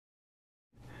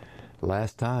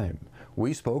Last time,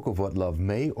 we spoke of what love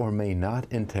may or may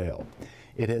not entail.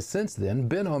 It has since then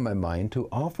been on my mind to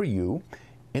offer you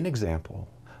an example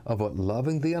of what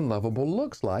loving the unlovable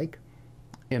looks like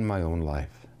in my own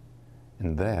life.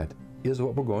 And that is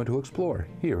what we're going to explore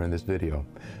here in this video.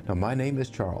 Now, my name is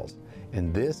Charles,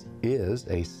 and this is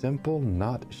a simple,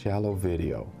 not shallow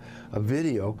video. A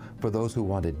video for those who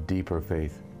want a deeper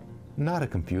faith, not a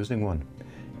confusing one.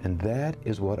 And that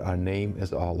is what our name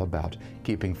is all about,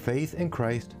 keeping faith in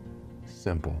Christ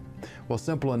simple. Well,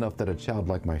 simple enough that a child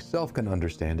like myself can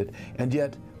understand it, and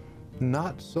yet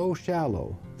not so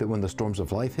shallow that when the storms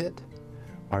of life hit,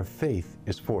 our faith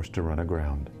is forced to run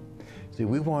aground. See,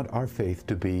 we want our faith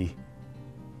to be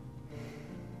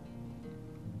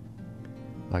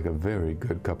like a very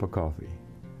good cup of coffee.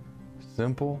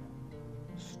 Simple,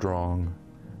 strong,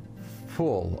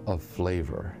 full of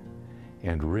flavor,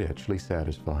 and richly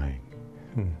satisfying.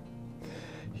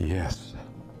 Yes.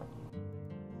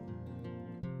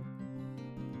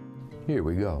 Here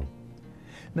we go.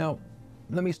 Now,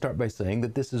 let me start by saying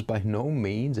that this is by no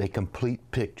means a complete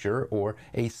picture or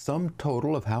a sum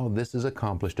total of how this is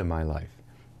accomplished in my life.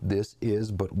 This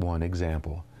is but one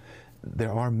example.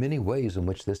 There are many ways in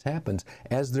which this happens,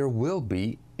 as there will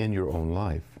be in your own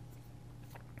life.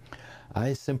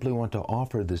 I simply want to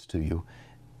offer this to you,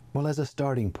 well, as a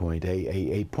starting point,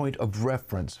 a point of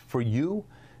reference for you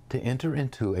to enter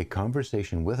into a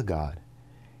conversation with God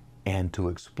and to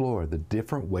explore the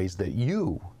different ways that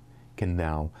you can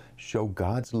now show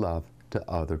God's love to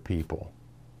other people.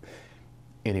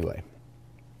 Anyway,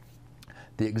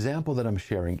 the example that I'm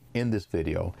sharing in this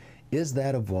video is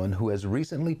that of one who has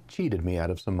recently cheated me out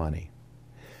of some money.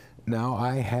 Now,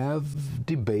 I have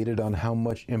debated on how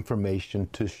much information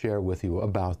to share with you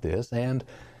about this, and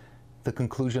the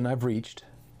conclusion I've reached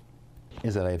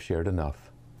is that I have shared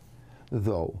enough.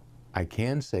 Though I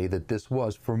can say that this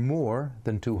was for more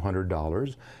than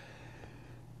 $200,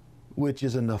 which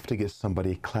is enough to get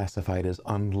somebody classified as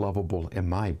unlovable in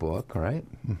my book, right?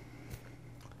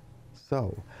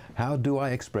 So, how do I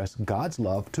express God's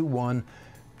love to one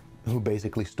who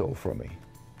basically stole from me?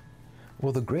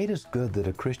 Well, the greatest good that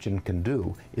a Christian can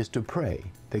do is to pray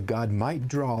that God might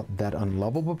draw that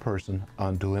unlovable person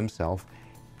unto himself,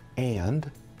 and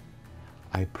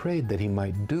I prayed that he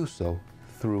might do so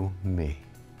through me.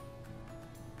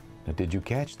 Now, did you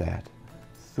catch that?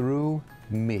 Through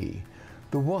me,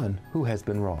 the one who has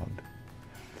been wronged.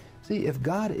 See, if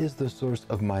God is the source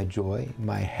of my joy,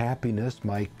 my happiness,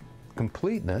 my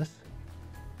completeness,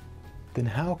 then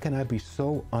how can I be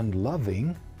so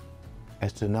unloving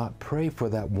as to not pray for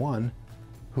that one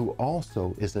who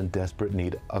also is in desperate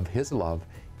need of His love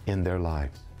in their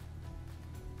lives?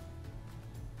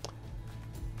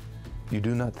 You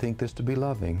do not think this to be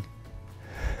loving?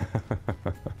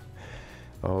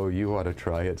 Oh, you ought to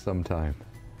try it sometime.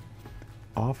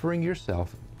 Offering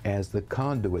yourself as the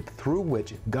conduit through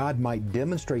which God might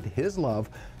demonstrate His love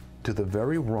to the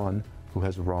very one who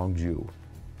has wronged you,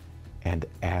 and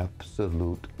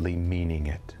absolutely meaning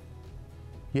it.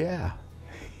 Yeah,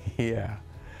 yeah.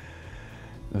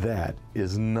 That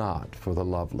is not for the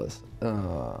loveless.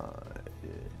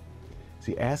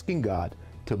 See, asking God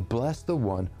to bless the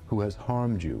one who has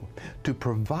harmed you, to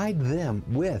provide them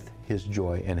with His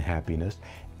joy and happiness,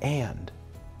 and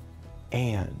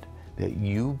that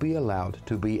you be allowed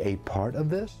to be a part of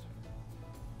this,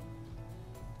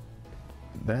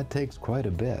 that takes quite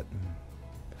a bit.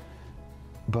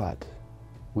 But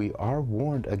we are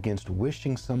warned against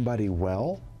wishing somebody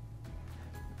well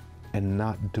and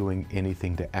not doing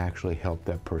anything to actually help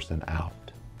that person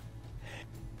out.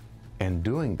 And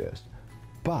doing this,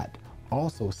 but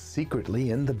also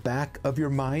secretly in the back of your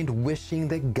mind wishing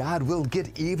that God will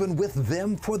get even with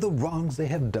them for the wrongs they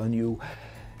have done you,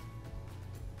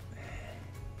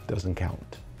 doesn't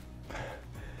count.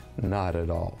 Not at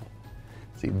all.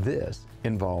 See, this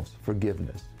involves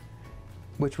forgiveness,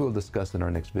 which we'll discuss in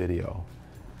our next video.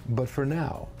 But for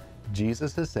now,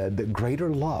 Jesus has said that greater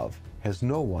love has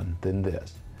no one than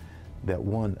this, that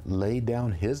one lay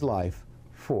down his life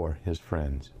for his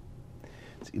friends.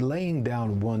 See, laying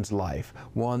down one's life,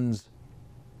 one's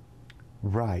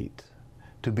right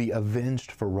to be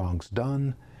avenged for wrongs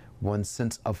done, one's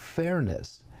sense of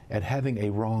fairness at having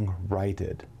a wrong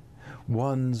righted,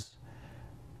 one's,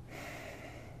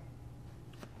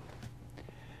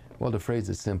 well, to phrase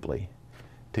it simply,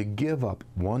 to give up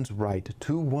one's right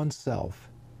to oneself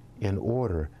in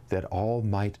order that all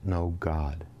might know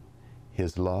God,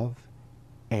 His love,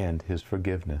 and His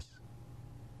forgiveness.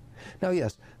 Now,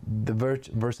 yes, the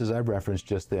verses I referenced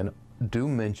just then do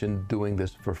mention doing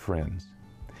this for friends.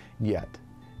 Yet,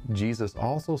 Jesus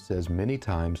also says many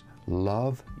times,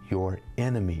 love your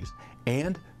enemies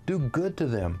and do good to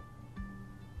them.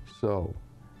 So,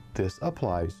 this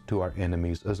applies to our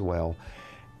enemies as well.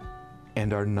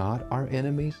 And are not our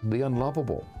enemies the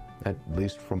unlovable, at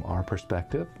least from our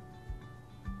perspective?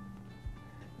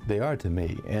 They are to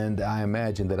me, and I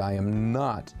imagine that I am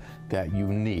not that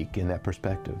unique in that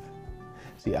perspective.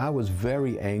 See, I was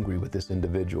very angry with this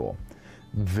individual.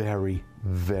 Very,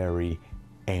 very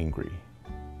angry.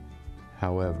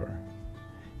 However,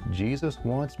 Jesus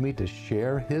wants me to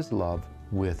share his love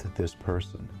with this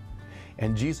person.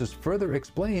 And Jesus further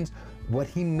explains what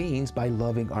he means by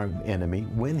loving our enemy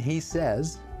when he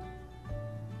says,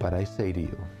 "But I say to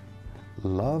you,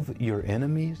 love your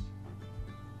enemies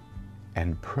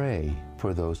and pray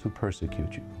for those who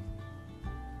persecute you.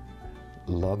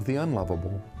 Love the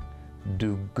unlovable,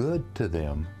 do good to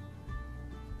them,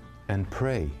 and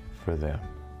pray for them."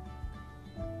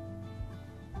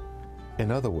 In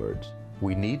other words,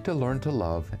 we need to learn to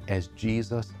love as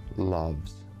Jesus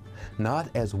loves. Not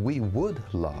as we would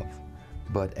love,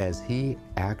 but as he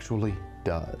actually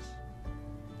does.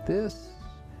 This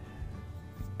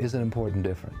is an important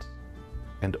difference,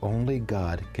 and only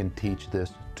God can teach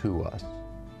this to us.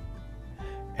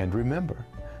 And remember,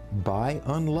 by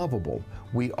unlovable,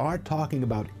 we are talking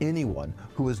about anyone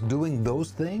who is doing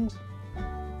those things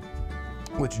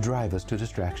which drive us to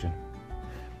distraction.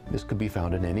 This could be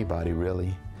found in anybody,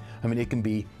 really. I mean, it can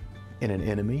be in an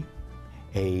enemy,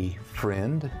 a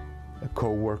friend, a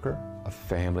co-worker, a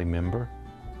family member,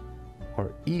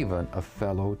 or even a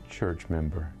fellow church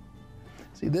member.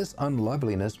 See, this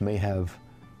unloveliness may have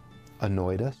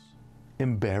annoyed us,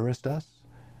 embarrassed us,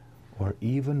 or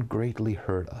even greatly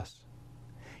hurt us.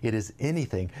 It is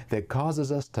anything that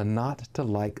causes us to not to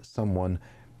like someone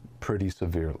pretty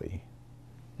severely.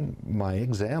 My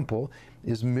example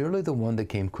is merely the one that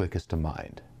came quickest to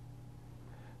mind.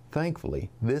 Thankfully,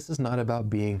 this is not about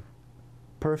being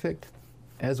perfect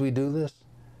as we do this.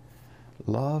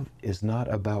 Love is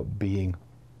not about being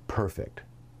perfect.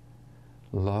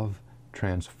 Love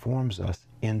transforms us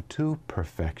into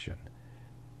perfection.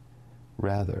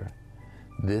 Rather,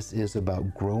 this is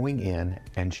about growing in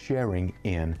and sharing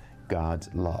in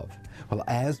God's love, well,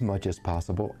 as much as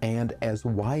possible and as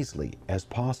wisely as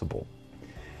possible.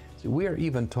 So we are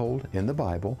even told in the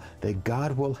Bible that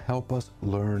God will help us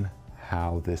learn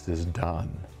how this is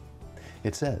done.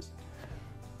 It says,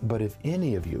 "But if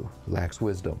any of you lacks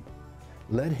wisdom,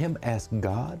 let him ask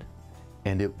God,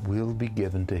 and it will be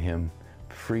given to him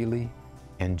freely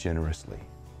and generously."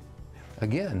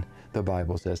 Again, the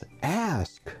Bible says,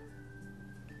 ask,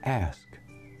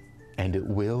 and it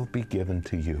will be given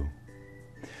to you.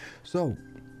 So,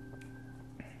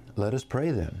 let us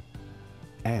pray then.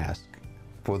 Ask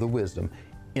for the wisdom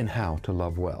in how to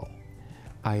love well.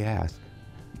 I ask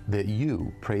that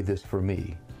you pray this for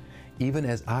me, even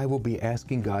as I will be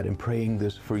asking God and praying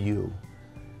this for you.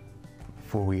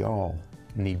 For we all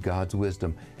need God's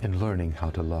wisdom in learning how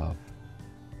to love.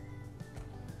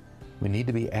 We need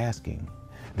to be asking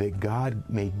that God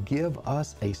may give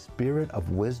us a spirit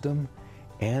of wisdom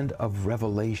and of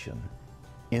revelation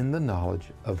in the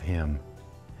knowledge of Him.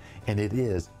 And it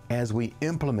is as we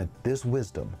implement this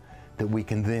wisdom that we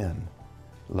can then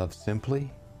love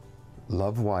simply,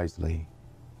 love wisely,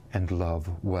 and love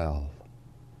well.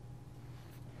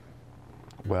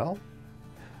 Well,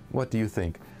 what do you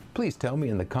think? Please tell me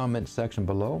in the comments section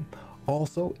below.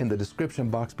 Also, in the description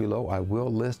box below, I will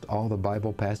list all the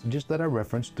Bible passages that I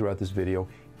referenced throughout this video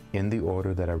in the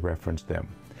order that I referenced them.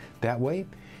 That way,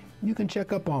 you can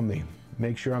check up on me.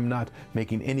 Make sure I'm not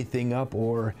making anything up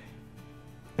or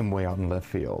am way out in left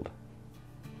field.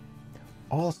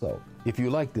 Also, if you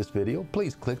like this video,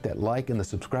 please click that like and the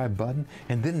subscribe button,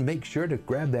 and then make sure to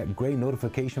grab that gray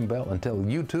notification bell and tell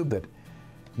YouTube that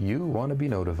you want to be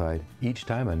notified each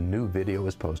time a new video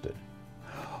is posted.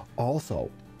 Also,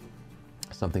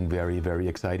 something very, very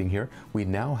exciting here. We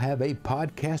now have a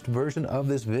podcast version of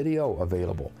this video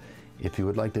available. If you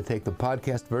would like to take the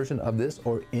podcast version of this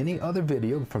or any other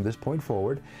video from this point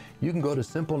forward, you can go to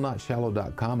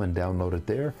simplenotshallow.com and download it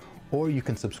there, or you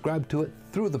can subscribe to it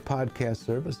through the podcast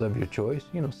service of your choice,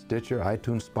 Stitcher,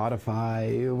 iTunes,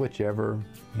 Spotify, whichever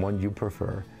one you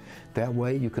prefer. That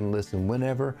way you can listen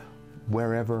whenever,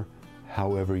 wherever,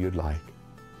 however you'd like.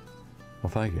 Well,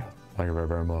 thank you. Thank you very,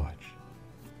 very much.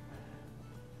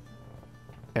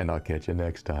 And I'll catch you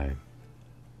next time.